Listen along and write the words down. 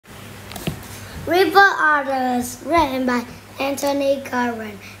River otters, written by Anthony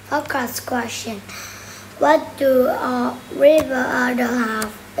Curran. Focus question. What do all river otters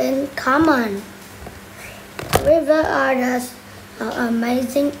have in common? River otters are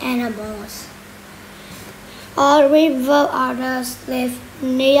amazing animals. All river otters live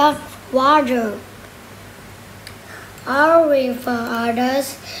near water. All river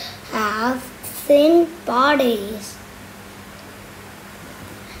otters have thin bodies.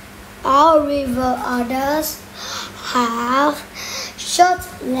 All river otters have short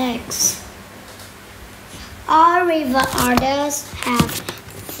legs. All river otters have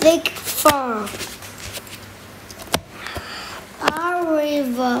thick fur. All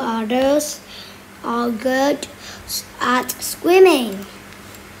river otters are good at swimming.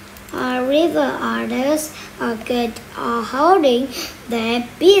 All river otters are good at holding their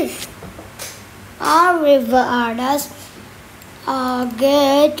breath. All river otters are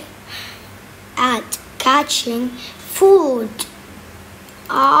good at catching food.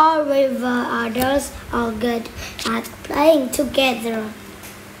 All river otters are good at playing together.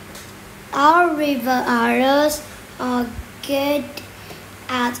 All river otters are good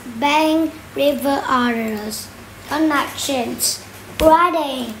at being river otters. Connections.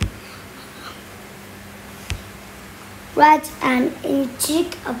 Writing. Write an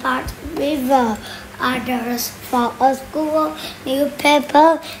intrigue about river otters for a school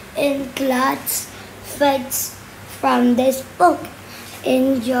newspaper. Includes facts from this book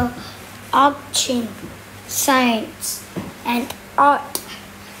in your auction. Science and art.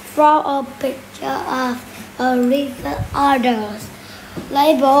 Draw a picture of a river otter.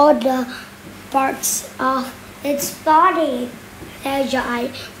 Label the parts of its body. Share your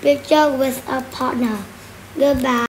picture with a partner. Goodbye.